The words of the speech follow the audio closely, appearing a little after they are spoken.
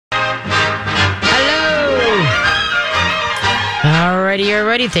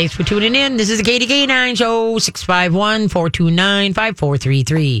righty. Thanks for tuning in. This is the Katie K9 Show,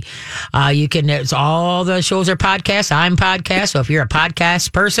 651-429-5433. You can, all the shows are podcasts. I'm podcast. So if you're a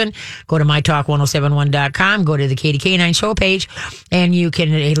podcast person, go to mytalk1071.com, go to the Katie K9 Show page, and you can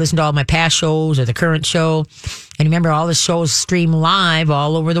listen to all my past shows or the current show. And remember, all the shows stream live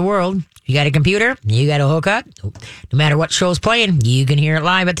all over the world. You got a computer, you got to hook up. No matter what show's playing, you can hear it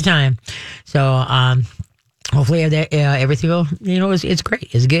live at the time. So, hopefully everything will, it's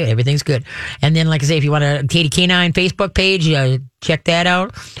great. It's good. Everything's good. And then, like I say, if you want a Katie K9 Facebook page, check that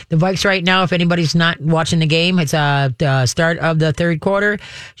out. The Vikes right now, if anybody's not watching the game, it's the start of the third quarter.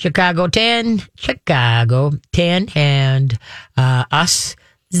 Chicago 10, and us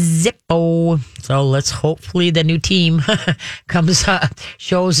Zippo. So let's hopefully the new team comes up,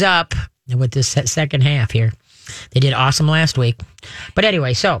 shows up with this second half here. They did awesome last week. But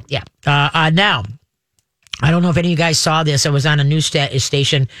anyway, so yeah. Now, I don't know if any of you guys saw this. I was on a news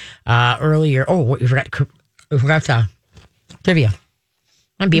station earlier. Oh, we forgot trivia.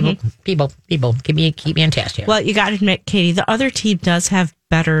 And people, keep me on task here. Well, you got to admit, Katie, the other team does have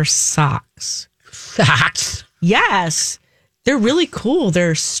better socks. Socks? Yes. They're really cool.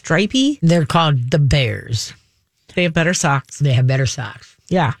 They're stripy. They're called the Bears. They have better socks. They have better socks.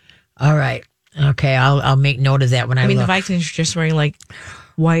 Yeah. All right. Okay, I'll make note of that when I look. The Vikings are just wearing like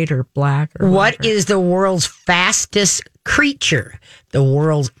white or black or What whatever. is the world's fastest creature? The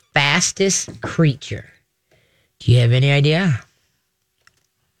world's fastest creature. Do you have any idea?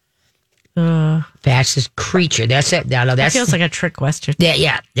 Fastest creature. That's it. No, that feels like a trick question.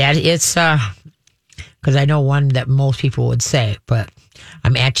 Yeah. That it's because I know one that most people would say, but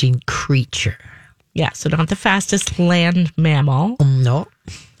I'm actually creature. Yeah, so not the fastest land mammal. No.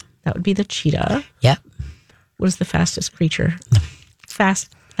 That would be the cheetah. Yep. What is the fastest creature?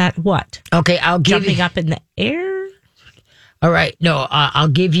 Fast at what? Okay, I'll give Jumping up in the air? All right. No, I'll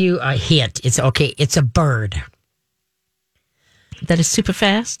give you a hint. It's okay. It's a bird. That is super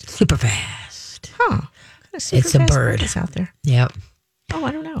fast? Super fast. Huh. It's a bird. Is out there. Yep. Oh,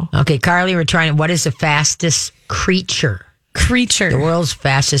 I don't know. Okay, Carly, what is the fastest creature? Creature. The world's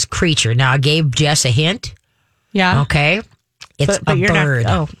fastest creature. Now, I gave Jess a hint. Yeah. Okay. It's but a you're bird.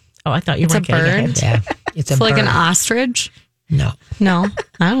 Not, I thought you were a bird. Yeah. It's a like bird. an ostrich? No. No.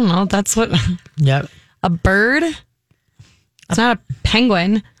 I don't know. That's what. Yep. A bird? It's not a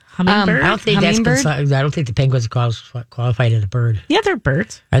penguin. Hummingbird? I don't think I don't think the penguins qualified as a bird. Yeah, they're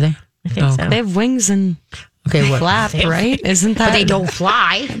birds. Are they? I think so. They have wings and flap, right? Isn't that? But they don't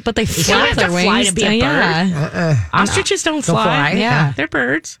fly. But they don't flap have their to fly wings. to be a bird. Yeah. Ostriches don't fly. Yeah. They're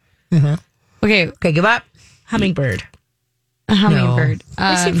birds. Okay, give up. Hummingbird. a hummingbird.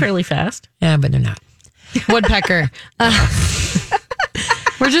 They seem fairly fast. Yeah, but they're not. Woodpecker.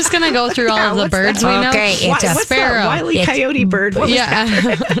 We're just going to go through all of the birds we know. Okay, it's a What's sparrow. that Wile E. Coyote bird? What was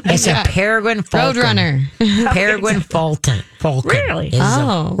that? It's a peregrine falcon. Roadrunner. Peregrine falcon. Really? Is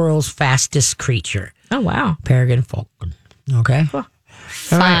the world's fastest creature. Oh, wow. Peregrine falcon. Okay. All right,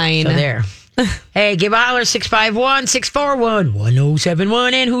 Fine. so there. Hey, give a holler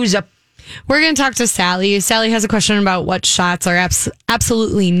 651-641-1071. And who's up? We're going to talk to Sally. Sally has a question about what shots are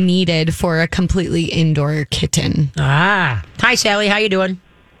absolutely needed for a completely indoor kitten. Hi, Sally. How you doing?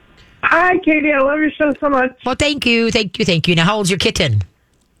 Hi, Katie. I love your show so much. Well, thank you. Now, how old's your kitten?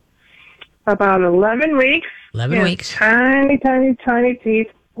 About 11 weeks. 11 weeks. Tiny, tiny, tiny teeth.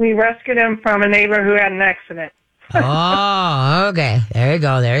 We rescued him from a neighbor who had an accident. Oh, okay. There you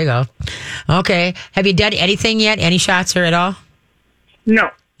go. Okay. Have you done anything yet? Any shots or at all? No.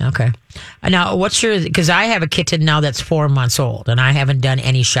 Okay. Now, because I have a kitten now that's 4 months old, and I haven't done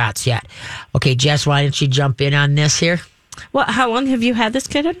any shots yet. Okay, Jess, why don't you jump in on this here? Well, how long have you had this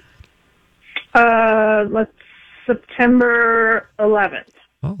kitten? September 11th.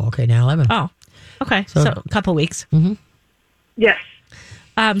 Oh, okay, now 11. Oh, okay. So a couple weeks. Mm-hmm. Yes.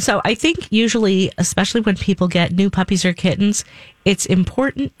 So I think usually, especially when people get new puppies or kittens, it's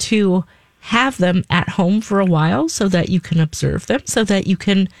important to have them at home for a while so that you can observe them, so that you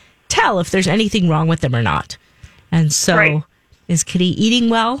can tell if there's anything wrong with them or not. And so, Is Kitty eating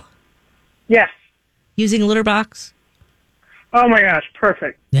well? Yes. Using a litter box? Oh my gosh,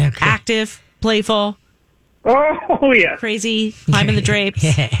 perfect. Yeah, okay. Active, playful, Oh yes. crazy, climbing the drapes.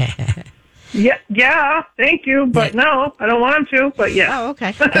 Yeah, thank you, but no, I don't want him to, but yeah. Oh,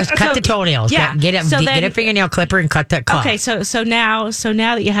 okay. Just cut the toenails. Yeah. Get a fingernail clipper and cut that cloth. Okay, so now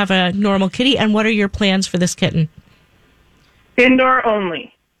that you have a normal kitty, and what are your plans for this kitten? Indoor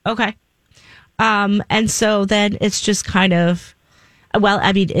only. Okay. And so then it's just kind of, well,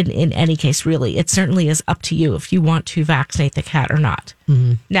 I mean, in any case, really, it certainly is up to you if you want to vaccinate the cat or not.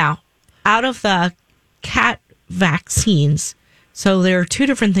 Mm-hmm. Now, out of the cat vaccines, So there are two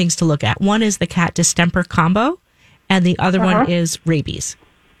different things to look at. One is the cat distemper combo, and the other one is rabies.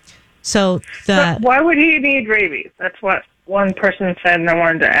 So But why would he need rabies? That's what one person said, and I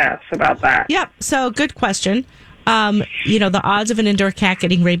wanted to ask about that. Yep. So good question. The odds of an indoor cat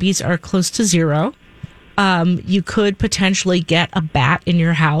getting rabies are close to 0. You could potentially get a bat in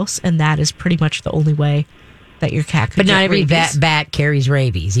your house, and that is pretty much the only way that your cat could But get not every rabies. bat carries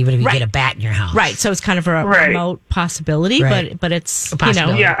rabies, even if you Right. get a bat in your house. Right. So it's kind of a Right. remote possibility, Right. but it's, A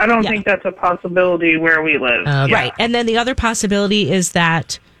possibility. Yeah, I don't think that's a possibility where we live. Okay. Yeah. Right. And then the other possibility is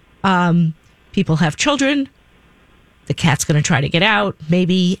that people have children. The cat's going to try to get out,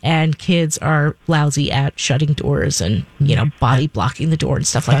 maybe, and kids are lousy at shutting doors and, body blocking the door and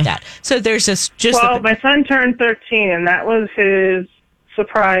stuff like that. So there's Well, my son turned 13, and that was his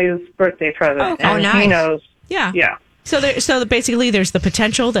surprise birthday present. Okay. And Oh, nice. he knows. yeah. Yeah. So basically, there's the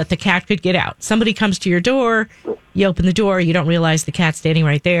potential that the cat could get out. Somebody comes to your door, you open the door, you don't realize the cat's standing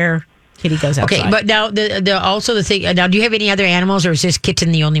right there. Kitty goes outside. Okay, but now the thing. Now, do you have any other animals, or is this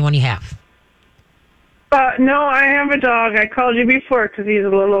kitten the only one you have? No, I have a dog. I called you before because he's a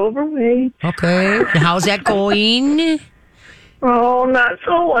little overweight. Okay, how's that going? Oh, not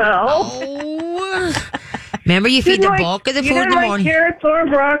so well. Oh, remember you feed the bulk of the He food in didn't the like morning. carrots or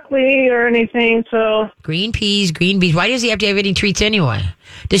broccoli or anything, so... Green peas. Why does he have to have any treats anyway?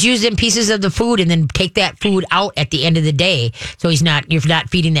 Just use them pieces of the food and then take that food out at the end of the day, so you're not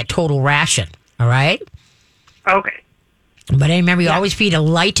feeding that total ration. All right. Okay. But I remember you always feed a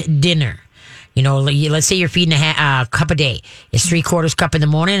light dinner. Let's say you're feeding a cup a day. It's 3/4 cup in the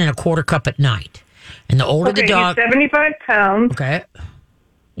morning and a 1/4 cup at night. And the older Okay, the dog, he's 75 pounds. okay,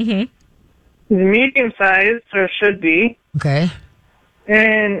 He's medium-sized, or should be. okay,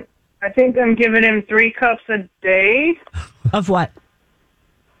 And I think I'm giving him 3 cups a day Of what?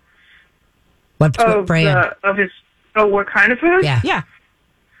 what of brand? of his... Oh, what kind of food? Yeah, Yeah.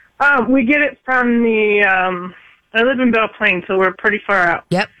 We get it from the... I live in Belle Plaine, so we're pretty far out.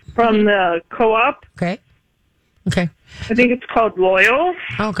 yep, From the co-op. okay. I think it's called Loyal.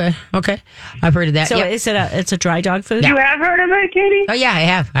 Okay. I've heard of that. So yep. it's a dry dog food? You have heard of it, Katie? Oh yeah, I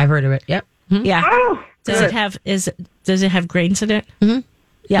have. I've heard of it. Yep. Yeah. Oh, Does good. it have grains in it? Mm-hmm.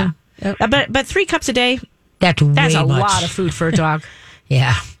 Yeah. Yep. But 3 cups a day, That's that's way a much. lot of food for a dog.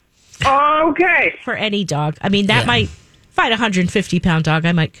 Yeah. Okay. For any dog. I mean, that Yeah. might, if I had a 150-pound dog,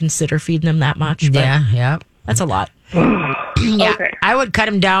 I might consider feeding them that much. But Yeah. that's a lot. Yeah. Okay. I would cut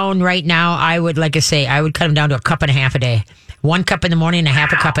him down right now. I would cut him down to 1.5 cups a day. 1 cup in the morning and a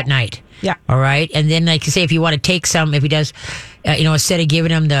half a cup at night. Yeah. All right. And then, like you say, if you want to take some, if he does, instead of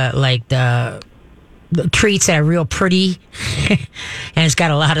giving him the treats that are real pretty and it's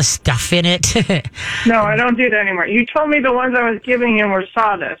got a lot of stuff in it. No, I don't do that anymore. You told me the ones I was giving him were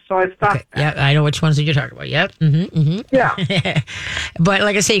sawdust, so I stopped. Yeah, I know which ones that you're talking about. Yep. Yeah. But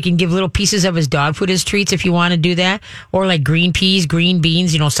like I say, you can give little pieces of his dog food as treats if you want to do that, or like green peas, green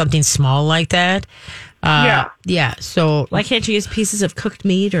beans, something small like that. Yeah. So Why can't you use pieces of cooked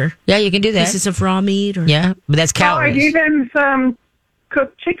meat or yeah, you can do that. pieces of raw meat? Or Yeah, but that's Oh, I calories. gave him some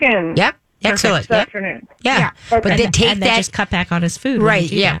cooked chicken Yep. Excellent. this Yep. afternoon. Yeah. Okay. But then take and then that. just cut back on his food. when Right, you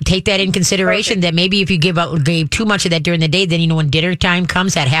do yeah. that. Take that in consideration that maybe if you gave too much of that during the day, then when dinner time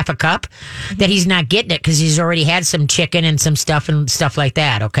comes, that half a cup, that he's not getting it because he's already had some chicken and some stuff like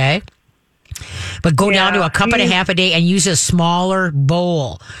that, okay? But go down to Yeah, 1.5 cups a day and use a smaller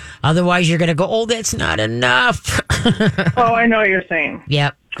bowl. Otherwise, you're going to go, oh, that's not enough. Oh, I know what you're saying.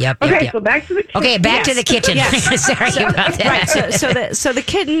 Yep. Okay, so back to the kitchen. Okay, back to the kitchen. Sorry about that. Right. So the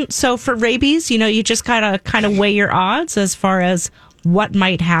kitten. So for rabies, you just kind of weigh your odds as far as what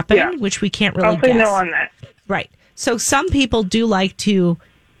might happen, Yeah. which we can't really I'll say guess. no on that. Right. So some people do like to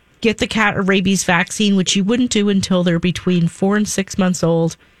get the cat a rabies vaccine, which you wouldn't do until they're between 4 and 6 months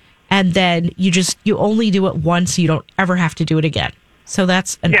old, and then you only do it once. You don't ever have to do it again. So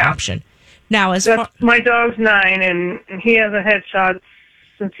that's an option. Now, My dog's 9, and he hasn't had shots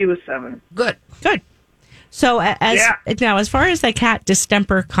since he was 7. Good. So as far as the cat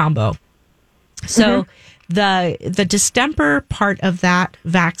distemper combo, so the distemper part of that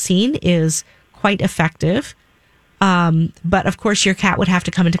vaccine is quite effective. But of course, your cat would have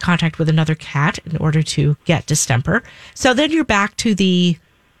to come into contact with another cat in order to get distemper. So then you're back to the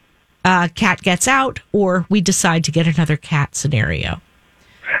cat gets out, or we decide to get another cat scenario.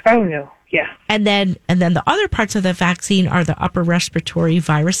 Oh, no. Yeah. And then the other parts of the vaccine are the upper respiratory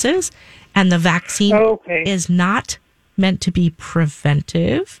viruses, and the vaccine is not meant to be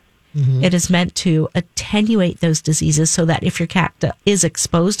preventive. Mm-hmm. It is meant to attenuate those diseases so that if your cat is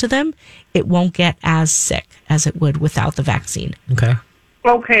exposed to them, it won't get as sick as it would without the vaccine. Okay.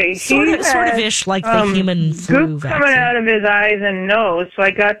 Okay, Sort he of had, ish like the human flu goop coming vaccine. out of his eyes and nose. So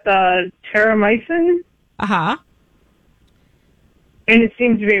I got the terramycin, Uh-huh. and it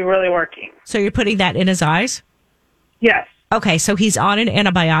seems to be really working. So you're putting that in his eyes? Yes. Okay, so he's on an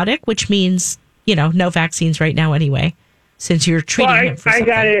antibiotic, which means, no vaccines right now anyway, since you're treating Well, him for I something.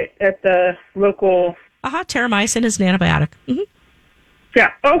 got it at the local. Terramycin is an antibiotic. Mm-hmm.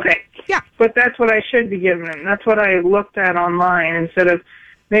 Yeah. Okay. Yeah. But that's what I should be giving him. That's what I looked at online instead of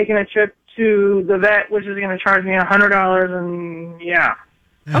making a trip to the vet, which is going to charge me $100. And yeah.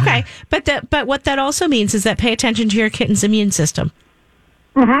 Okay, but what that also means is that pay attention to your kitten's immune system,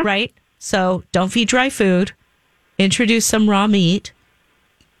 right? So don't feed dry food. Introduce some raw meat.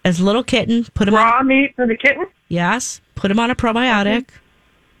 As a little kitten, put him Raw meat for the kitten? Yes, put him on a probiotic.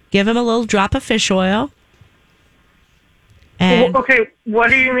 Give him a little drop of fish oil. And Okay,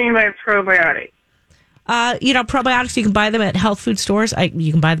 what do you mean by probiotic? probiotics, you can buy them at health food stores.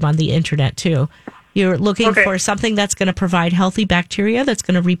 You can buy them on the internet too. You're looking for something that's going to provide healthy bacteria that's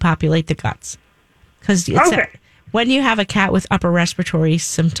going to repopulate the guts. Because when you have a cat with upper respiratory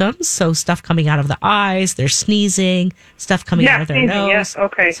symptoms, so stuff coming out of the eyes, they're sneezing, stuff coming out of their sneezing, nose, yes,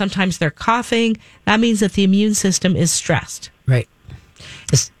 okay. sometimes they're coughing, that means that the immune system is stressed. Right.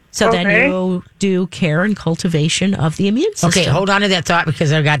 So then you do care and cultivation of the immune system. Okay, hold on to that thought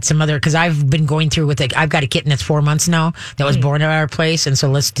because I've got some other, because I've been going through with it. I've got a kitten that's 4 months now that was born at our place. And so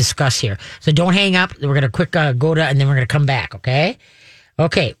let's discuss here. So don't hang up. We're going to quick go to, and then we're going to come back. Okay.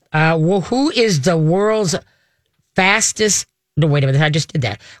 Okay. Well, who is the world's fastest? No, wait a minute. I just did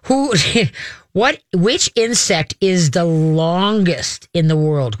that. Which insect is the longest in the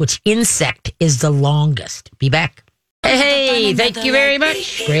world? Which insect is the longest? Be back. Hey, thank you very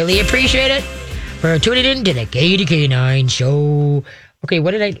much. Greatly appreciate it for tuning in to the KDK9 show. Okay,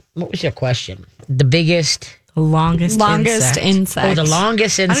 what was your question? The biggest, Longest insect. oh, the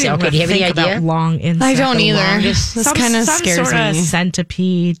longest I don't insect. even Okay, do you have any think idea? about long insect. I don't The either. longest- This kind of some scares sort of me.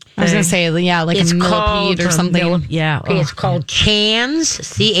 centipede. I was going to thing. say, yeah, like It's a called millipede or something. Yeah. Okay, it's called Chans,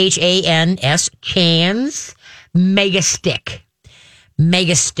 Chans, Chans Megastick.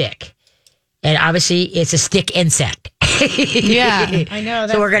 Megastick. And obviously, it's a stick insect. Yeah. I know.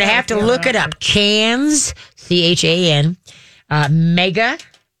 So we're going to have to look it up. Chans, Chan, mega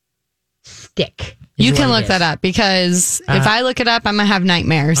stick. is You what can it look is. that up because if I look it up, I'm going to have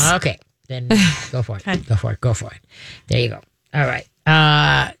nightmares. Okay, then go for it. Go for it. There you go. All right.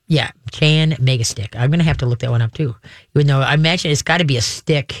 Yeah, Chan mega stick. I'm going to have to look that one up too. Even though I imagine it's got to be a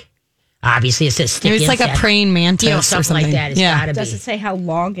stick. Obviously, it's a stick. Maybe it's like a insect. praying mantis You know, or something something. like that. It's yeah. got to Does be. it say how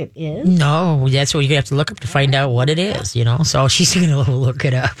long it is? No, that's what you have to look up to find out what it is, So she's going to look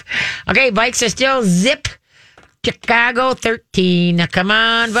it up. Okay, bikes are still zip. Chicago 13. Now, come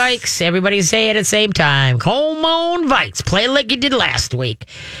on, bikes. Everybody say it at the same time. Come on, bikes. Play like you did last week.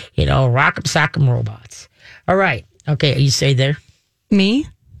 Rock 'em, sock 'em, robots. All right. Okay, you say there? Me?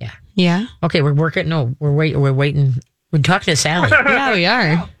 Yeah. Yeah. Okay, we're working. No, we're waiting. We're talking to Sally. Yeah, we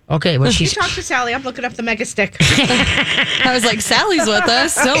are. Okay, well, You she's. talk to Sally. I'm looking up the mega stick. I was like, Sally's with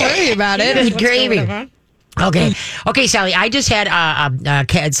us. Don't worry about it. Gravy. Okay, Sally. I just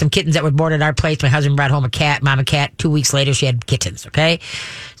had some kittens that were born at our place. My husband brought home a cat, mama cat. 2 weeks later, she had kittens. Okay,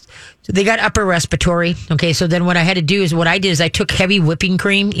 so they got upper respiratory. Okay, so then what I did is I took heavy whipping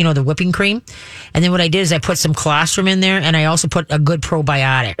cream, the whipping cream, and then what I did is I put some colostrum in there, and I also put a good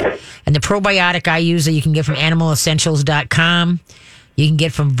probiotic. And the probiotic I use that you can get from animalessentials.com. You can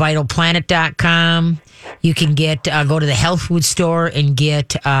get from vitalplanet.com. You can go to the health food store and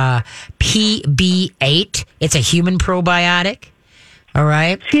get PB8. It's a human probiotic. All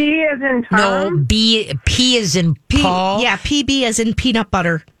right. T as in Tom? No, P is in Paul. Yeah, PB as in peanut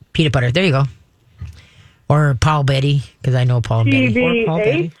butter. Peanut butter. There you go. Or Paul Betty, because I know Paul and Betty. Or Paul PB8?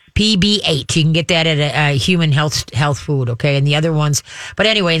 Betty. PB8. You can get that at a human health food, okay? And the other ones. But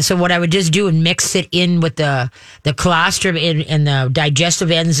anyway, and so what I would just do and mix it in with the colostrum and the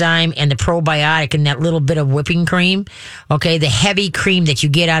digestive enzyme and the probiotic and that little bit of whipping cream, okay? The heavy cream that you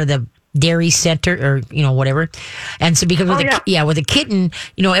get out of the dairy center or, whatever. And so because with a kitten,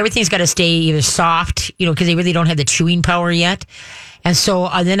 everything's got to stay either soft, because they really don't have the chewing power yet. And so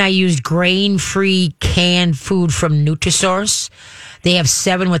then I used grain-free canned food from Nutrisource. They have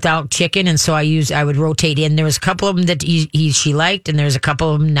 7 without chicken, and so I would rotate in. There was a couple of them that she liked, and there's a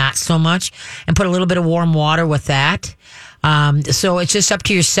couple of them not so much, and put a little bit of warm water with that. So it's just up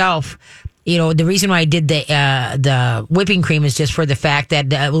to yourself. The reason why I did the whipping cream is just for the fact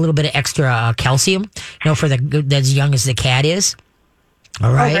that a little bit of extra calcium, for as young as the cat is.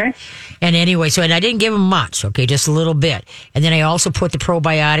 All right. Okay. And anyway, and I didn't give them much, okay, just a little bit. And then I also put the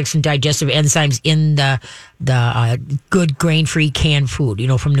probiotics and digestive enzymes in the good grain-free canned food,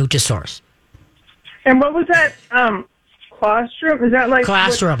 from Nutrisource. And what was that? Colostrum? Is that like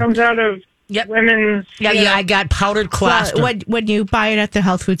Colostrum. what comes out of women's? Yeah, I got powdered colostrum. When you buy it at the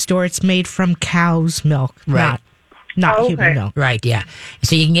health food store, it's made from cow's milk, Right. not human milk. Right, yeah.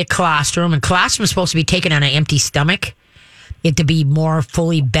 So you can get colostrum, and colostrum is supposed to be taken on an empty stomach. It to be more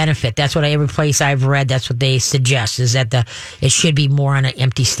fully benefit. That's what every place I've read. That's what they suggest is that it should be more on an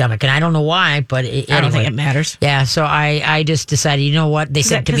empty stomach. And I don't know why, but I don't think it matters. Yeah, so I just decided, you know what? They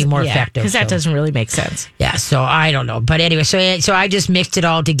said to be more effective. Because that doesn't really make sense. Yeah, so I don't know. But anyway, so I just mixed it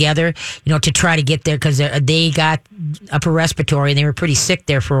all together, to try to get there because they got upper respiratory and they were pretty sick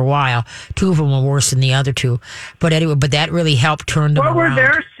there for a while. 2 of them were worse than the other 2. But anyway, that really helped turn them around. What were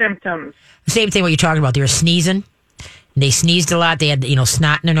their symptoms? Same thing what you're talking about. They were sneezing. They sneezed a lot. They had,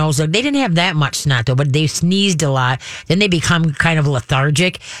 snot in their nose. They didn't have that much snot, though, but they sneezed a lot. Then they become kind of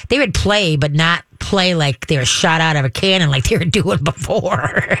lethargic. They would play, but not play like they were shot out of a cannon like they were doing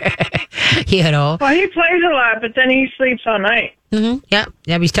before. Well, he plays a lot, but then he sleeps all night. Mm-hmm. Yeah,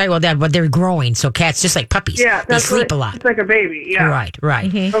 he's talking about that, but they're growing. So cats, just like puppies, they sleep a lot. It's like a baby, yeah. Right.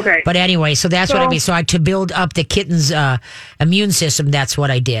 Mm-hmm. Okay. But anyway, so that's what I mean. So to build up the kitten's immune system, that's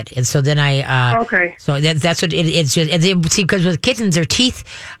what I did. And so then okay. So that's what it's just. And then, see, because with kittens, their teeth,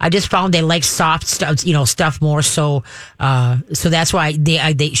 I just found they like soft stuff, stuff more. So that's why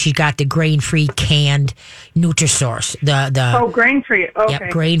she got the grain-free canned Nutrisource. Grain-free. Okay. Yep,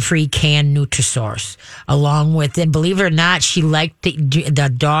 grain-free canned Nutrisource. Along with, and believe it or not, she liked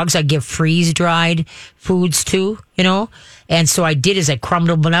the dogs I give freeze-dried foods to, And so I did is I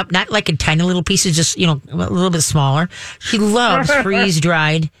crumbled them up, not like in tiny little pieces, just, a little bit smaller. She loves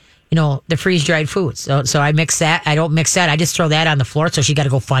freeze-dried, the freeze-dried foods. So I mix that. I don't mix that. I just throw that on the floor, so she got to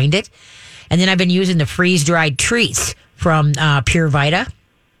go find it. And then I've been using the freeze-dried treats from Pure Vita.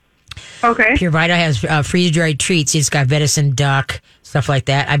 Okay. Pure Vita has freeze-dried treats. It's got venison, duck, stuff like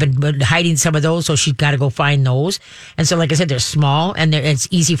that. I've been hiding some of those, so she's got to go find those. And so, like I said, they're small, and it's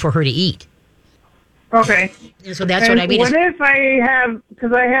easy for her to eat. Okay. And so that's what I mean. What if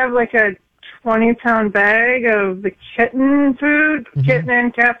because I have like a 20-pound bag of the kitten food, kitten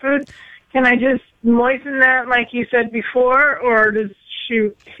and cat food. Can I just moisten that like you said before, or does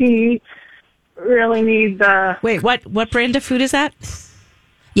he really need the... Wait, what brand of food is that?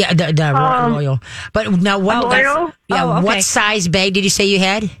 Yeah, the Royal. But now what? Royal? Yeah, okay. What size bag did you say you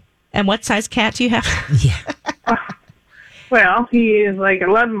had? And what size cat do you have? Yeah. Well, he is like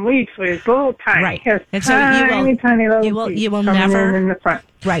 11 weeks, so he's a little tiny. Right. He has And so tiny little you will coming never in the front.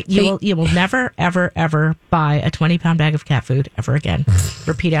 Right. You will never, ever, ever buy a 20-pound bag of cat food ever again.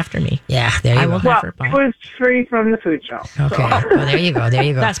 Repeat after me. Yeah, there you I go. will Well, never buy. it was free from the food shelf. Okay. So. Well, there you go.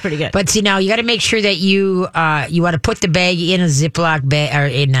 That's pretty good. But see, now you got to make sure that you want to put the bag in a Ziploc bag,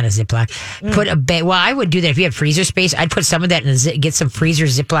 or not a Ziploc. Put a bag. Well, I would do that if you had freezer space. I'd put some of that in get some freezer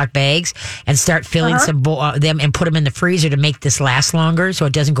Ziploc bags and start filling some them and put them in the freezer to make this last longer, so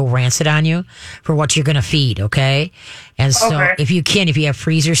it doesn't go rancid on you for what you're going to feed. Okay. And so if you have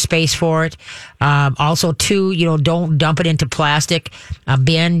freezer space for it. Also, too, don't dump it into plastic.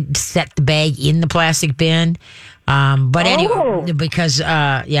 Bin, set the bag in the plastic bin. But anyway, because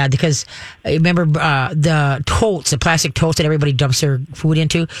remember the totes, the plastic totes that everybody dumps their food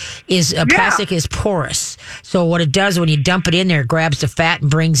into, is plastic is porous. So what it does when you dump it in there, it grabs the fat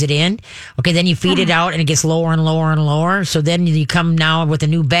and brings it in. Okay, then you feed it out and it gets lower and lower and lower. So then you come now with a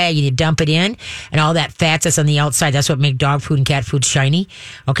new bag and you dump it in, and all that fat that's on the outside, that's what makes dog food and cat food shiny.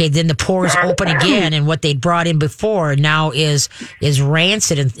 Okay, then the pores open again, and what they brought in before now is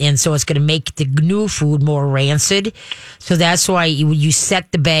rancid, and so it's going to make the new food more rancid. So that's why you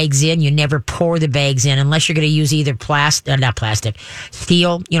set the bags in. You never pour the bags in unless you're going to use either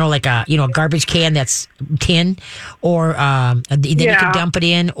steel, like a garbage can that's tin, or then you can dump it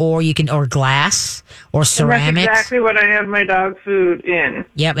in, or glass or ceramics. That's exactly what I have my dog food in.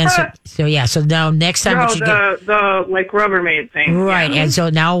 Yep, and so now next time what you get the like Rubbermaid thing, right? Yeah. And so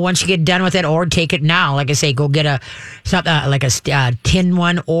now once you get done with it, or take it now, like I say, go get a tin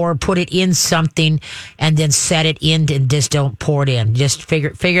one, or put it in something and then set it in, and just don't pour it in. Just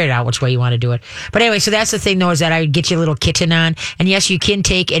figure it out which way you want to do it. But anyway, so that's the thing though, is that I would get you a little kitten on, and yes, you can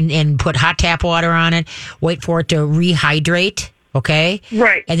take and put hot tap water on it, wait for it to rehydrate. Okay.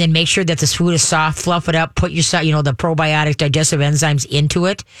 Right. And then make sure that this food is soft, fluff it up, put your, the probiotic digestive enzymes into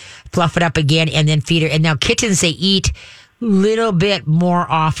it, fluff it up again, and then feed her. And now kittens, they eat little bit more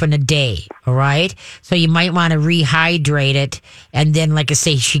often a day. All right. So you might want to rehydrate it. And then, like I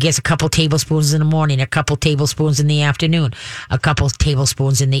say, she gets a couple tablespoons in the morning, a couple tablespoons in the afternoon, a couple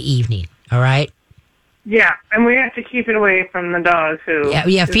tablespoons in the evening. All right. Yeah, and we have to keep it away from the dog who.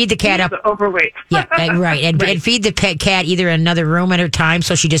 Yeah. Feed the cat up. Overweight. Yeah, right. And feed the cat either in another room at her time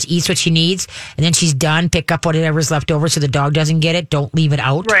so she just eats what she needs. And then she's done. Pick up whatever's left over so the dog doesn't get it. Don't leave it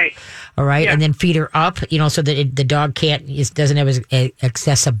out. Right. All right. Yeah. And then feed her up, so that the dog doesn't have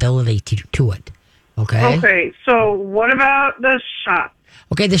accessibility to it. Okay. Okay, so what about the shot?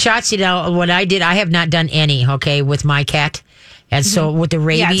 Okay. The shots, what I did, I have not done any, okay, with my cat. And so with the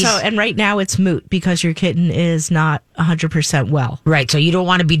rabies. Yeah, and right now it's moot because your kitten is not 100% well. Right. So you don't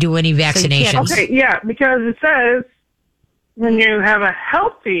want to be doing any vaccinations. Okay, yeah, because it says when you have a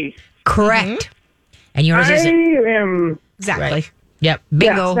healthy. Correct. And yours I is. am. Exactly. Right. Yep.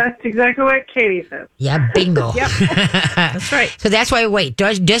 Bingo. Yeah, that's exactly what Katie said. Yeah, bingo. That's right. So that's why wait.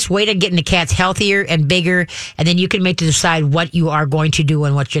 Just wait on getting the cats healthier and bigger, and then you can make to decide what you are going to do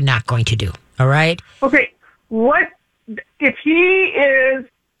and what you're not going to do. All right? Okay, what if he is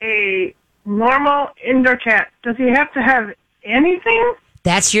a normal indoor cat? Does he have to have anything?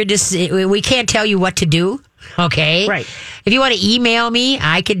 That's your decision. We can't tell you what to do. Okay? Right. If you want to email me,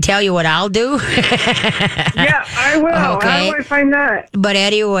 I can tell you what I'll do. Yeah, I will. Okay. How do I find that? But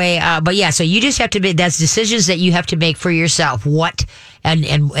anyway, so you just have to make, that's decisions that you have to make for yourself. What and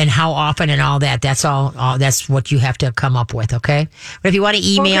how often and all that. That's all that's what you have to come up with, okay? But if you want to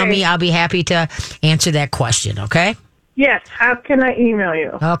email me, I'll be happy to answer that question, okay? Yes, how can I email you?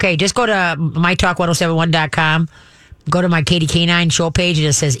 Okay, just go to mytalk1071.com. Go to my Katie K9 show page and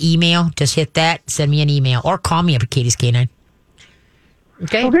it says email. Just hit that, send me an email, or call me up at Katie's K9.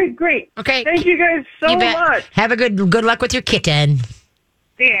 Okay? Okay, great. Okay. Thank you guys so You bet. much. Have a good luck with your kitten.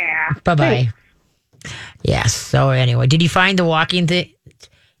 Yeah. Bye-bye. Yes. So anyway, did you find the walking thing?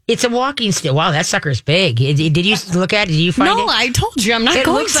 It's a walking stick. Wow, that sucker's big. Did you look at it? Did you find it? No, I told you I'm not It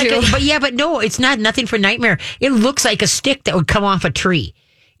going looks to. like but no, it's nothing for nightmare. It looks like a stick that would come off a tree.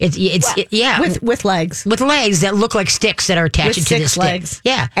 With legs. With legs that look like sticks that are attached With to the 6 stick. legs.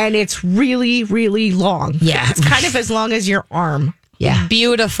 Yeah. And it's really, really long. Yeah. It's kind of as long as your arm. Yeah.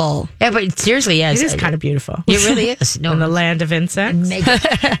 Beautiful. Yeah, but seriously, yes. It is kind of beautiful. It really is. No, In the land of insects. mega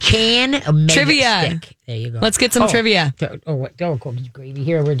Trivia. stick. There you go. Let's get some trivia. Don't go gravy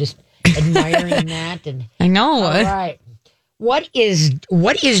here. We're just admiring that. And I know. all right. What is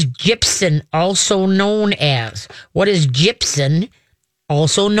gypsum also known as? What is gypsum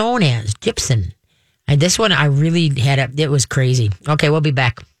also known as? Gypsum. And this one I really it was crazy. Okay, we'll be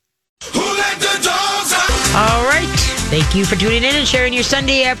back. Who let the dogs out? All right. Thank you for tuning in and sharing your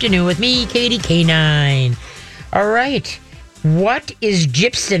Sunday afternoon with me, Katie K9. All right. What is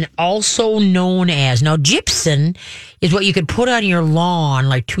gypsum also known as? Now, gypsum is what you could put on your lawn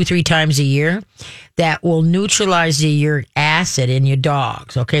like 2-3 times a year that will neutralize the uric acid in your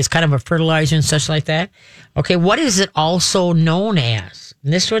dogs. Okay, it's kind of a fertilizer and such like that. Okay, what is it also known as?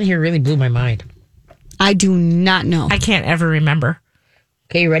 And this one here really blew my mind. I do not know. I can't ever remember.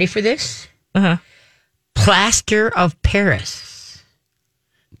 Okay, you ready for this? Uh-huh. Plaster of Paris.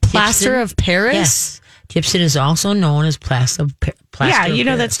 Plaster Gypsum? of Paris? Yes. Gypsum is also known as plaster of Yeah, you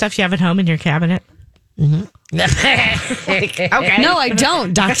know that Paris. stuff you have at home in your cabinet? Okay. No, I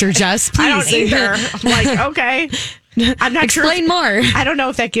don't, Dr. Jess. Please. I don't either. I'm like, okay. I'm not sure. Explain more. I don't know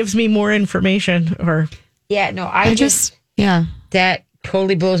if that gives me more information or. Yeah, no, I just, yeah. that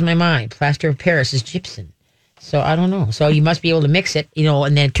totally blows my mind. Plaster of Paris is gypsum. So I don't know. So you must be able to mix it,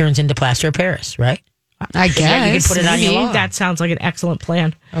 and then it turns into plaster of Paris, right? I guess. Yeah, you can put it on your Maybe lawn. that sounds like an excellent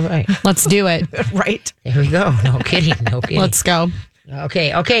plan. All right. Let's do it. Right. There we go. No kidding. No kidding. Let's go.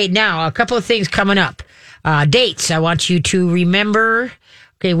 Okay. Now, a couple of things coming up. Dates I want you to remember.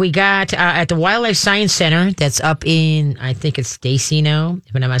 Okay, we got at the Wildlife Science Center that's up in, I think it's Stacy now,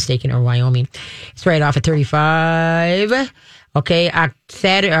 if I'm not mistaken, or Wyoming. It's right off of 35. Okay,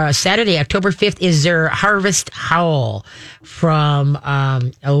 Saturday, October 5th is their Harvest Howl from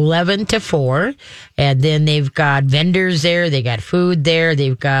 11 to 4. And then they've got vendors there. They got food there.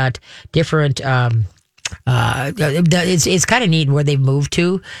 They've got different... it's kind of neat where they've moved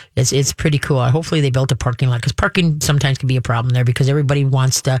to. It's pretty cool. Hopefully they built a parking lot because parking sometimes can be a problem there because everybody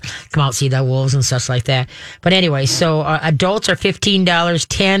wants to come out and see the wolves and stuff like that. But anyway, so adults are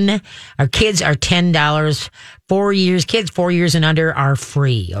 $15, our kids are $10 4 years, kids 4 years and under are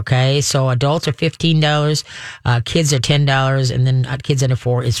free. Okay. So adults are $15, kids are $10, and then kids under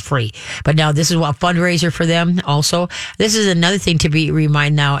 4 is free. But now this is a fundraiser for them also. This is another thing to be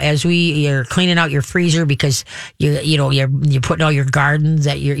remind now as you're cleaning out your freezer because you're putting all your gardens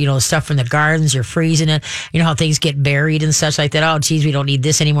that stuff from the gardens, you're freezing it. You know how things get buried and such like that. Oh, geez, we don't need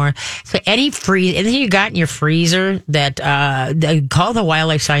this anymore. So anything you got in your freezer that call the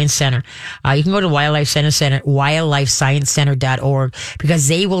Wildlife Science Center. You can go to wildlifesciencecenter.org because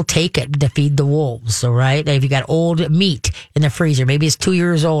they will take it to feed the wolves. All right. If you got old meat in the freezer, maybe it's 2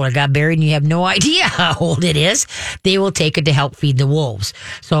 years old or got buried and you have no idea how old it is, they will take it to help feed the wolves.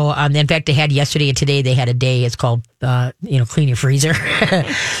 So, in fact, they had yesterday and today they had a day. It's called, clean your freezer.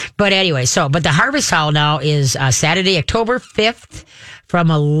 But anyway, but the harvest hall now is Saturday, October 5th. From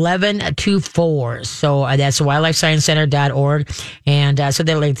 11 to 4. So that's wildlifesciencecenter.org. And so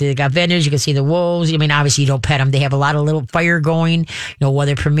they got vendors. You can see the wolves. I mean, obviously you don't pet them. They have a lot of little fire going,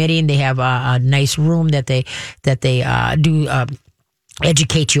 weather permitting. They have a nice room that they do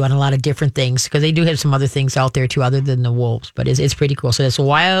educate you on a lot of different things because they do have some other things out there too other than the wolves, but it's pretty cool. So that's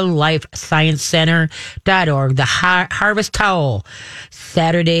wildlifesciencecenter.org. The Harvest Towel,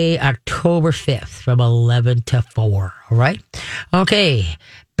 Saturday, October 5th from 11 to 4. All right. Okay.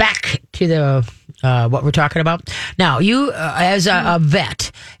 Back to the what we're talking about now. You as a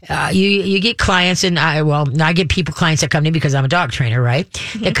vet, you get clients, and I get clients that come in because I'm a dog trainer, right?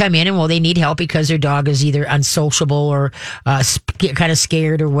 They come in and they need help because their dog is either unsociable or kind of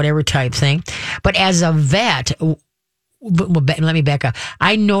scared or whatever type thing. But as a vet. Let me back up.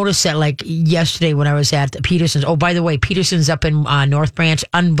 I noticed that like yesterday when I was at Peterson's. Oh, by the way, Peterson's up in North Branch.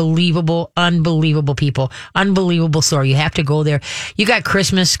 Unbelievable people. Unbelievable store. You have to go there. You got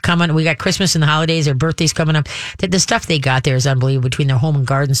Christmas coming. We got Christmas and the holidays. Their birthdays coming up. The stuff they got there is unbelievable. Between their home and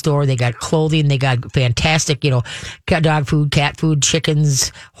garden store, they got clothing. They got fantastic, dog food, cat food,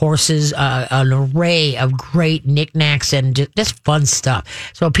 chickens, horses, an array of great knickknacks and just fun stuff.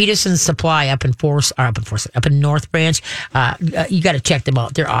 So Peterson's Supply up in North Branch. You got to check them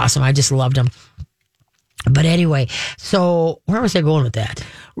out. They're awesome. I just loved them. But anyway, so where was I going with that?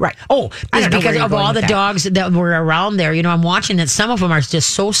 Right. Oh, it's because of all the dogs that were around there. I'm watching that some of them are just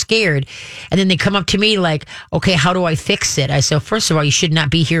so scared. And then they come up to me like, okay, how do I fix it? I said, first of all, you should not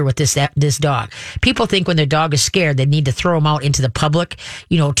be here with this dog. People think when their dog is scared, they need to throw them out into the public,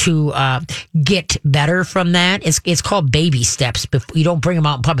 to get better from that. It's called baby steps. You don't bring them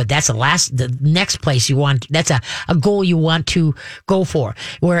out in public. That's the next place you want. That's a goal you want to go for.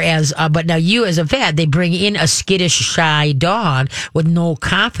 Whereas, but now you as a vet, they bring in a skittish, shy dog with no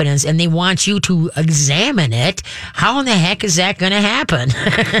confidence, and they want you to examine it. How in the heck is that going to happen?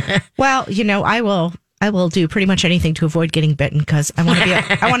 Well, I will do pretty much anything to avoid getting bitten because I want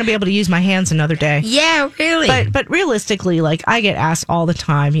to be able to use my hands another day. Yeah, really. But realistically, like I get asked all the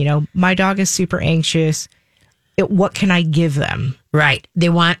time, my dog is super anxious. What can I give them? Right. They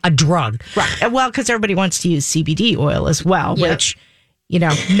want a drug. Right. Well, because everybody wants to use CBD oil as well, which,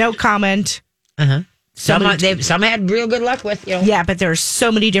 no comment. Uh-huh. Some had real good luck with, Yeah, but there are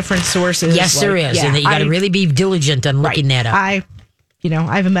so many different sources. Yes, there is. Yeah, and you got to really be diligent on looking that up. I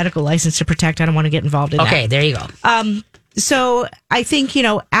have a medical license to protect. I don't want to get involved in that. Okay, there you go. So I think,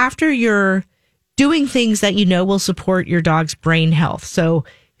 after you're doing things that will support your dog's brain health. So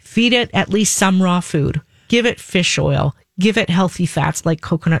feed it at least some raw food. Give it fish oil. Give it healthy fats like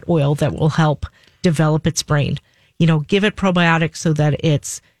coconut oil that will help develop its brain. Give it probiotics so that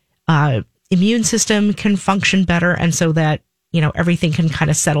its immune system can function better and so that, everything can kind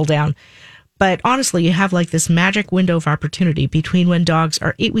of settle down. But honestly, you have like this magic window of opportunity between when dogs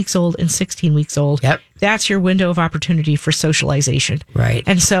are 8 weeks old and 16 weeks old. Yep. That's your window of opportunity for socialization. Right.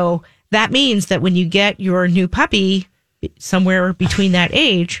 And so that means that when you get your new puppy somewhere between that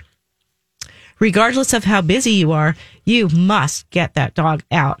age, regardless of how busy you are, you must get that dog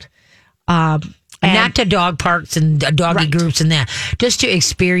out. And not to dog parks and doggy groups and that, just to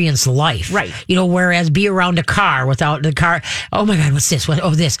experience life. Right. Whereas be around a car without the car. Oh my God, what's this?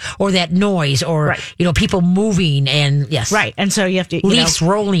 This, or that noise, or, people moving and yes. Right. And so you have to, leaves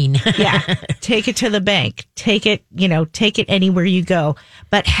rolling. Yeah. Take it to the bank, take it anywhere you go,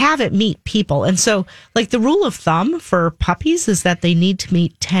 but have it meet people. And so like the rule of thumb for puppies is that they need to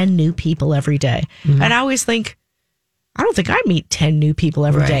meet 10 new people every day. Mm-hmm. And I always think, I don't think I meet 10 new people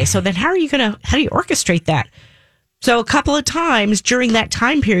every day. So then how do you orchestrate that? So a couple of times during that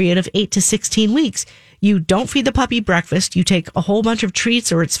time period of 8 to 16 weeks, you don't feed the puppy breakfast. You take a whole bunch of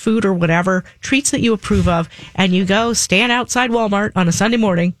treats or it's food or whatever, treats that you approve of, and you go stand outside Walmart on a Sunday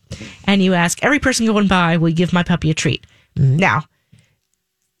morning and you ask every person going by, will you give my puppy a treat? Mm-hmm. Now,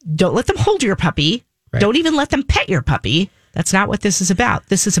 don't let them hold your puppy. Don't even let them pet your puppy. That's not what this is about.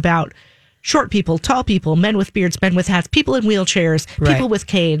 This is about short people, tall people, men with beards, men with hats, people in wheelchairs, people with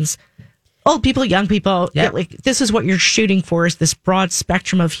canes, old people, young people. Yep. Like, this is what you're shooting for, is this broad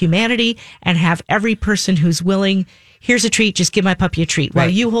spectrum of humanity, and have every person who's willing, here's a treat, just give my puppy a treat. While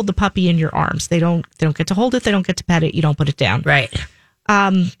you hold the puppy in your arms. They don't get to hold it, they don't get to pet it, you don't put it down. Right.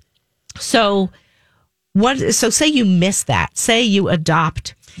 So say you miss that. Say you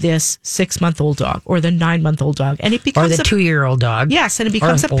adopt this 6-month-old dog or the 9-month-old dog, and it becomes Or the 2-year-old dog. Yes, and it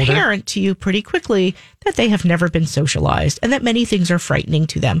becomes older. apparent to you pretty quickly that they have never been socialized and that many things are frightening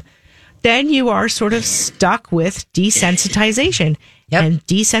to them. Then you are sort of stuck with desensitization. Yep. And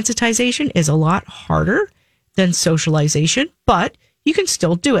desensitization is a lot harder than socialization, but you can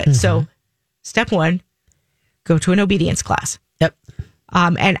still do it. So, step 1, go to an obedience class. Yep.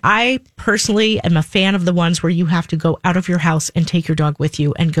 And I personally am a fan of the ones where you have to go out of your house and take your dog with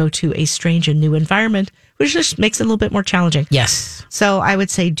you and go to a strange and new environment, which just makes it a little bit more challenging. Yes. So I would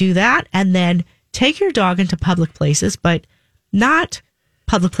say do that, and then take your dog into public places, but not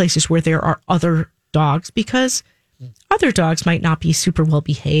public places where there are other dogs, because other dogs might not be super well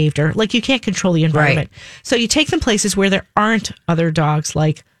behaved, or like, you can't control the environment. So you take them places where there aren't other dogs,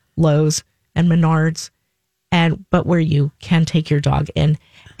 like Lowe's and Menards, but where you can take your dog in,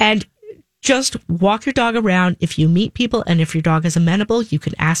 and just walk your dog around. If you meet people and if your dog is amenable, you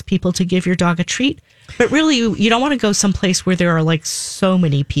can ask people to give your dog a treat. But really, you don't want to go someplace where there are like so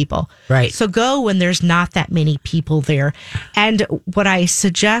many people. Right. So go when there's not that many people there. And what I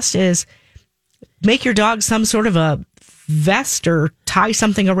suggest is make your dog some sort of a vest or tie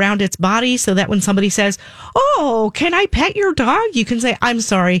something around its body, so that when somebody says, "Oh, can I pet your dog?" you can say, "I'm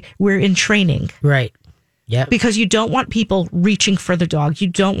sorry, we're in training." Right. Yeah. Because you don't want people reaching for the dog. You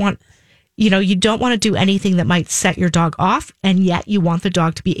don't want to do anything that might set your dog off, and yet you want the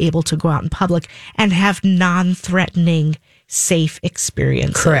dog to be able to go out in public and have non-threatening, safe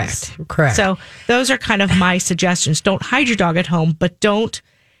experiences. Correct. So those are kind of my suggestions. Don't hide your dog at home, but don't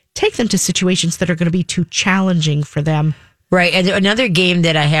take them to situations that are going to be too challenging for them. Right. And another game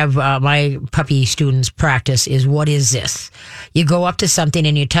that I have my puppy students practice is, what is this? You go up to something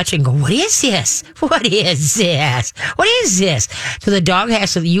and you touch it and go, what is this? What is this? What is this? So the dog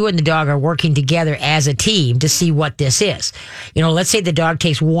you and the dog are working together as a team to see what this is. You know, let's say the dog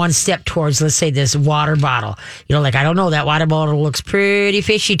takes one step towards, let's say, this water bottle. You know, like, I don't know, that water bottle looks pretty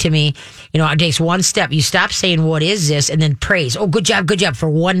fishy to me. You know, it takes one step. You stop saying, what is this? And then praise. Oh, good job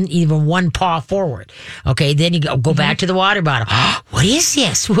for even one paw forward. Okay. Then you go back to the water bottle. What is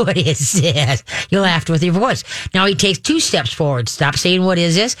this? What is this? You laughed with your voice. Now he takes 2 steps forward. Stop saying, what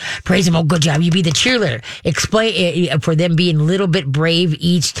is this? Praise him. Oh, good job. You be the cheerleader. Explain for them being a little bit brave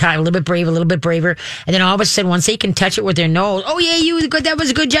each time, a little bit brave, a little bit braver. And then all of a sudden, once they can touch it with their nose, oh yeah, you good. That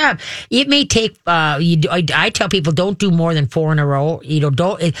was a good job. It may take, I tell people, don't do more than 4 in a row. You know,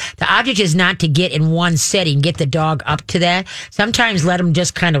 the object is not to get in one setting, get the dog up to that. Sometimes let them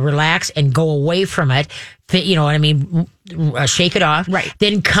just kind of relax and go away from it. You know what I mean? Shake it off. Right.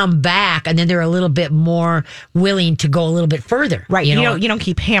 Then come back, and then they're a little bit more willing to go a little bit further. Right. You don't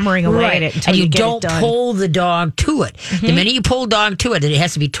keep hammering away at it until and you get don't it done. pull the dog to it. Mm-hmm. The minute you pull dog to it, it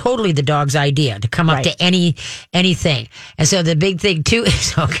has to be totally the dog's idea to come up to anything. And so the big thing too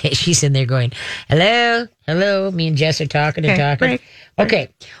is, okay, she's in there going, hello. Me and Jess are talking and talking. Break. Okay.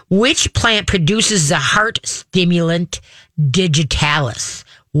 Which plant produces the heart stimulant digitalis?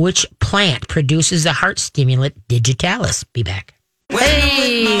 Which plant produces the heart stimulant digitalis? Be back.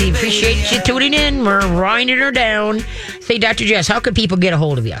 Hey, appreciate you tuning in. We're winding her down. Say, Dr. Jess, how can people get a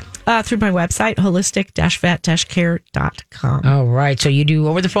hold of you? Through my website, holistic-vet-care.com. All right. So you do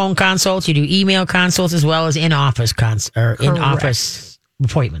over-the-phone consults, you do email consults, as well as in-office in-office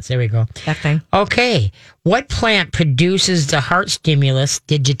appointments. There we go. That thing. Okay. What plant produces the heart stimulus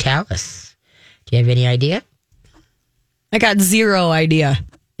digitalis? Do you have any idea? I got zero idea.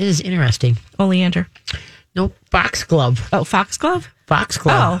 This is interesting. Oleander. No, foxglove. Oh, foxglove?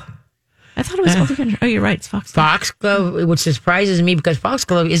 Foxglove. Oh. I thought it was oleander. Oh, you're right. It's foxglove. Foxglove, which surprises me because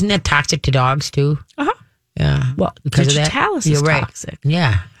foxglove, isn't that toxic to dogs too? Uh-huh. Yeah. Well, because of that. digitalis is toxic.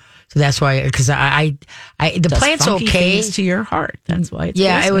 Yeah. So that's why, because the plant's funky okay things to your heart. That's why it's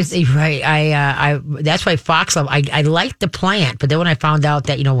it was poisonous. right. That's why foxglove. I liked the plant, but then when I found out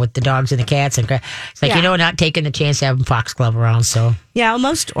that, you know, with the dogs and the cats and it's like, you know, not taking the chance to have foxglove around. So yeah, well,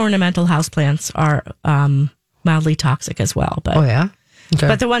 most ornamental houseplants are mildly toxic as well. But okay.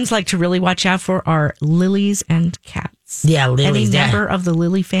 But the ones like to really watch out for are lilies and cats. Yeah, lilies. Any member of the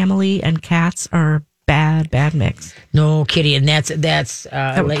lily family and cats are bad mix. No kidding. And that's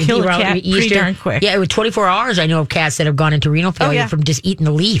would kill a around cat pretty darn quick. Yeah, it was 24 hours. I know of cats that have gone into renal failure from just eating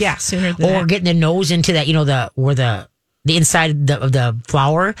the leaf. Yeah, sooner than or that. getting their nose into that, the inside of the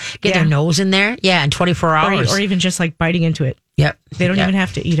flower, get their nose in there. Yeah, in 24 hours. Or even just like biting into it. Yep. They don't even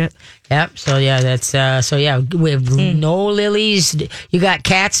have to eat it. Yep. So yeah, that's we have no lilies. You got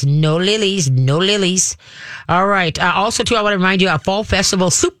cats, no lilies, no lilies. All right. Also, too, I want to remind you, our Fall Festival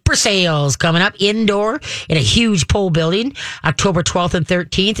Super Sales coming up indoor in a huge pole building, October 12th and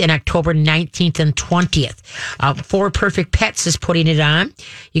 13th, and October 19th and 20th. 4 Perfect Pets is putting it on.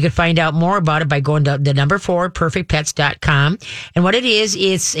 You can find out more about it by going to the number 4 perfectpets.com. And what it is,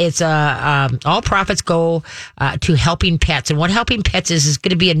 it's all profits go to helping pets. And what helping pets is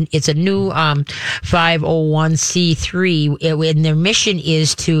going to be it's a new 501c3, and their mission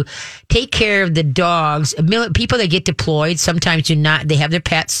is to take care of the dogs. People that get deployed sometimes do not. They have their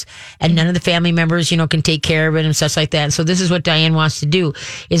pets, and none of the family members, can take care of it and such like that. And so this is what Diane wants to do: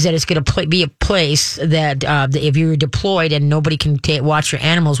 is that it's going to be a place that if you're deployed and nobody can watch your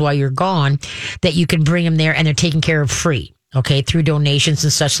animals while you're gone, that you can bring them there and they're taken care of free. Okay, through donations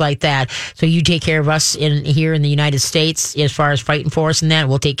and such like that. So you take care of us here in the United States as far as fighting for us and that.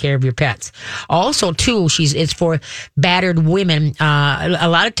 We'll take care of your pets. Also, too, it's for battered women. A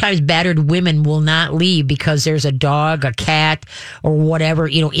lot of times battered women will not leave because there's a dog, a cat, or whatever,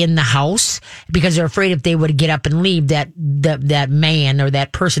 in the house, because they're afraid if they would get up and leave, that man or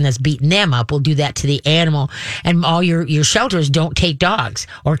that person that's beating them up will do that to the animal. And all your shelters don't take dogs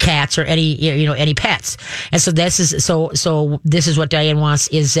or cats or any pets. And so this is this is what Diane wants,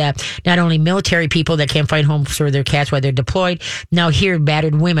 is not only military people that can't find homes for their cats while they're deployed, now here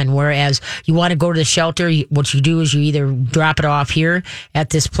battered women, whereas you want to go to the shelter, what you do is you either drop it off here at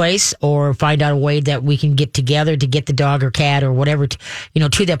this place or find out a way that we can get together to get the dog or cat or whatever,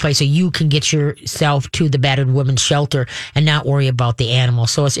 to that place so you can get yourself to the battered women's shelter and not worry about the animal.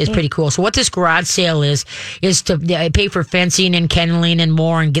 So it's pretty cool. So what this garage sale is to pay for fencing and kenneling and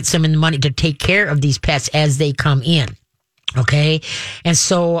more and get some in the money to take care of these pets as they come in. Okay. And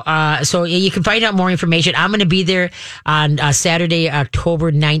so you can find out more information. I'm going to be there on Saturday,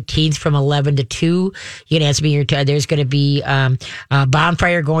 October 19th from 11 to 2. You can ask me there's going to be, a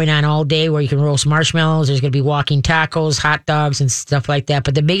bonfire going on all day where you can roast marshmallows. There's going to be walking tacos, hot dogs and stuff like that.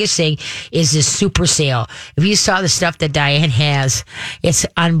 But the biggest thing is this super sale. If you saw the stuff that Diane has, it's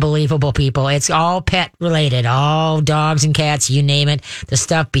unbelievable, people. It's all pet related, all dogs and cats, you name it. The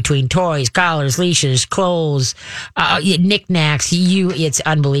stuff between toys, collars, leashes, clothes, knickknacks, it's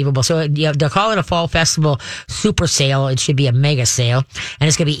unbelievable. So they'll call it a Fall Festival Super Sale. It should be a mega sale, and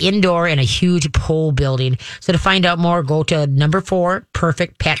it's going to be indoor in a huge pole building. So to find out more, go to number 4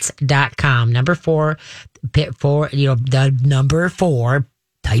 perfectpets.com. Number 4, the number 4.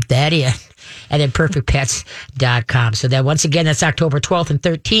 Type that in, and then perfectpets.com. So that once again, that's October 12th and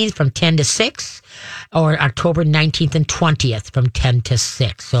 13th from 10 to 6, or October 19th and 20th from 10 to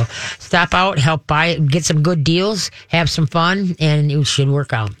 6. So stop out, help buy, get some good deals, have some fun, and it should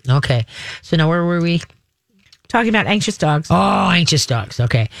work out. Okay. So now where were we? Talking about anxious dogs. Oh, anxious dogs.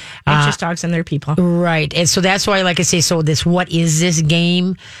 Okay. Anxious dogs and their people. Right. And so that's why, like I say, so this What Is This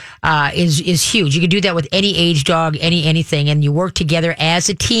game is huge. You can do that with any age dog, anything, and you work together as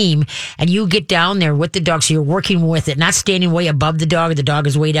a team, and you get down there with the dog, so you're working with it, not standing way above the dog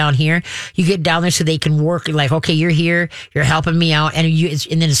is way down here. You get down there so they can work, like, okay, you're here, you're helping me out, and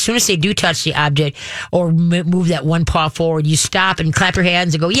then as soon as they do touch the object or move that one paw forward, you stop and clap your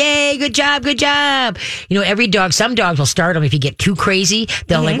hands and go, yay, good job, good job. Every dog, some dogs will start them if you get too crazy.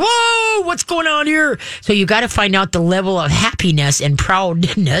 They'll like, whoa, what's going on here? So you got to find out the level of happiness and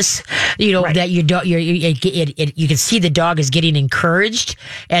proudness, right, that your dog, you can see the dog is getting encouraged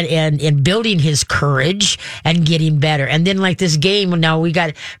and building his courage and getting better. And then like this game, now we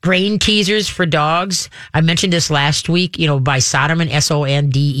got brain teasers for dogs. I mentioned this last week, by Sonderman,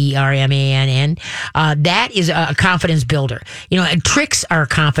 Sondermann. That is a confidence builder. And tricks are a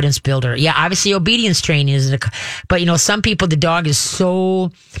confidence builder. Yeah, obviously obedience training is but some people, the dog is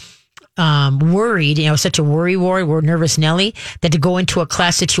so worried, such a worry ward, we're nervous Nelly, that to go into a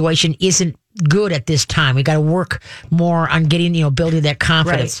class situation isn't good at this time. We got to work more on getting, building that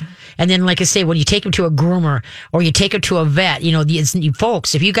confidence. Right. And then, like I say, when you take them to a groomer or you take them to a vet,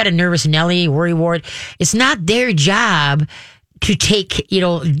 folks, if you got a nervous Nelly, worry ward, it's not their job to take,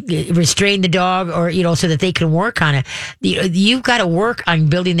 restrain the dog or, so that they can work on it. You've got to work on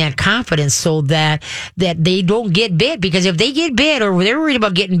building that confidence so that they don't get bit, because if they get bit or they're worried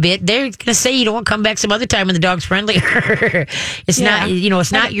about getting bit, they're going to say, don't come back some other time when the dog's friendlier. It's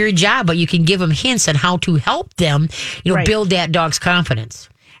not your job, but you can give them hints on how to help them, right, build that dog's confidence.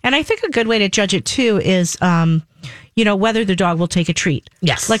 And I think a good way to judge it too is, whether the dog will take a treat.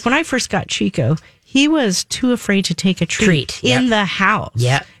 Yes. Like when I first got Chico, he was too afraid to take a treat in the house.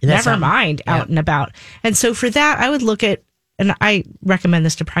 Yeah. Never mind out and about. And so for that, I would look at, and I recommend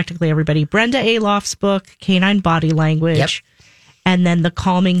this to practically everybody, Brenda Aloff's book, Canine Body Language, and then the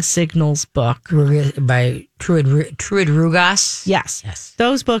Calming Signals book. By Truid Rugas. Yes.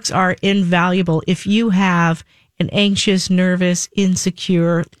 Those books are invaluable if you have an anxious, nervous,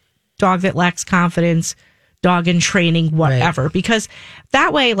 insecure dog that lacks confidence, dog in training, whatever. Right. Because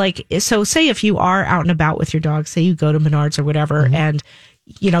that way, so say if you are out and about with your dog, say you go to Menards or whatever, and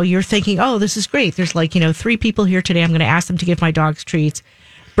you're thinking, oh, this is great. There's 3 people here today. I'm going to ask them to give my dogs treats.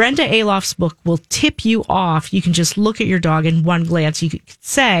 Brenda Aloff's book will tip you off. You can just look at your dog in one glance. You could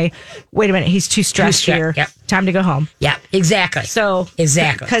say, wait a minute, he's too stressed here. Yep. Time to go home. Yeah, exactly. So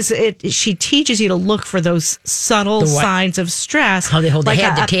exactly. Because she teaches you to look for those subtle signs of stress. How they hold the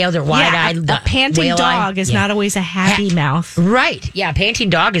head, the tail, they're wide-eyed. A panting dog is not always a happy mouth. Right. Yeah, a panting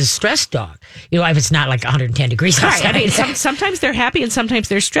dog is a stressed dog. If it's not 110 degrees outside. Right. I mean, sometimes they're happy and sometimes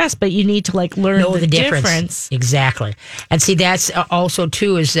they're stressed, but you need to learn the difference. Exactly. And see, that's also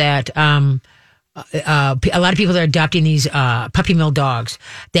too is that a lot of people that are adopting these puppy mill dogs,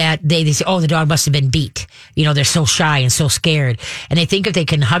 that they say, oh, the dog must have been beat. They're so shy and so scared. And they think if they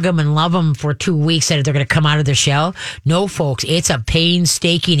can hug them and love them for 2 weeks that they're going to come out of their shell. No, folks, it's a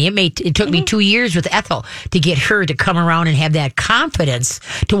painstaking. It took me 2 years with Ethel to get her to come around and have that confidence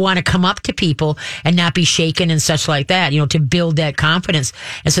to want to come up to people and not be shaken and such like that, to build that confidence.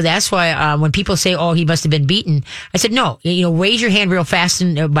 And so that's why when people say, oh, he must have been beaten, I said, no, raise your hand real fast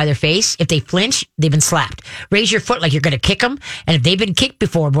by their face. If they flinch, they've been slapped. Raise your foot like you're going to kick them. And if they've been kicked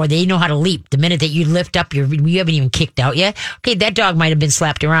before, boy, they know how to leap. The minute that you lift up, you haven't even kicked out yet. Okay, that dog might have been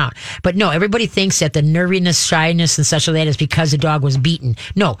slapped around. But no, everybody thinks that the nerviness, shyness, and such like that is because the dog was beaten.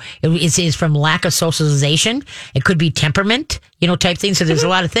 No, it is from lack of socialization. It could be temperament, type thing. So there's a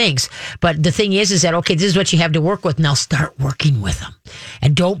lot of things. But the thing is that, okay, this is what you have to work with. Now start working with them.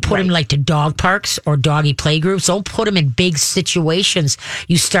 And don't put them to dog parks or doggy play groups. Don't put them in big situations.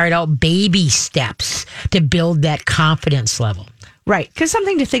 You start out baby steps to build that confidence level. Right. Because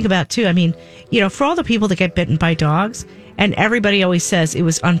something to think about, too. I mean, for all the people that get bitten by dogs, and everybody always says it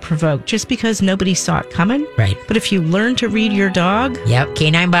was unprovoked just because nobody saw it coming. Right. But if you learn to read your dog. Yep.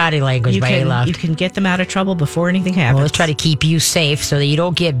 Canine Body Language by Aloff. You can get them out of trouble before anything happens. Well, let's try to keep you safe so that you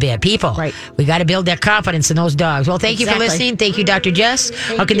don't get bit. People, we got to build that confidence in those dogs. Well, thank you for listening. Thank you, Dr. Jess.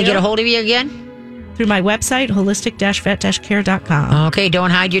 How can they get a hold of you again? Through my website, holistic-vet-care.com. Okay, don't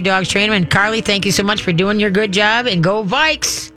hide your dog's training. And Carly, thank you so much for doing your good job. And go Vikes!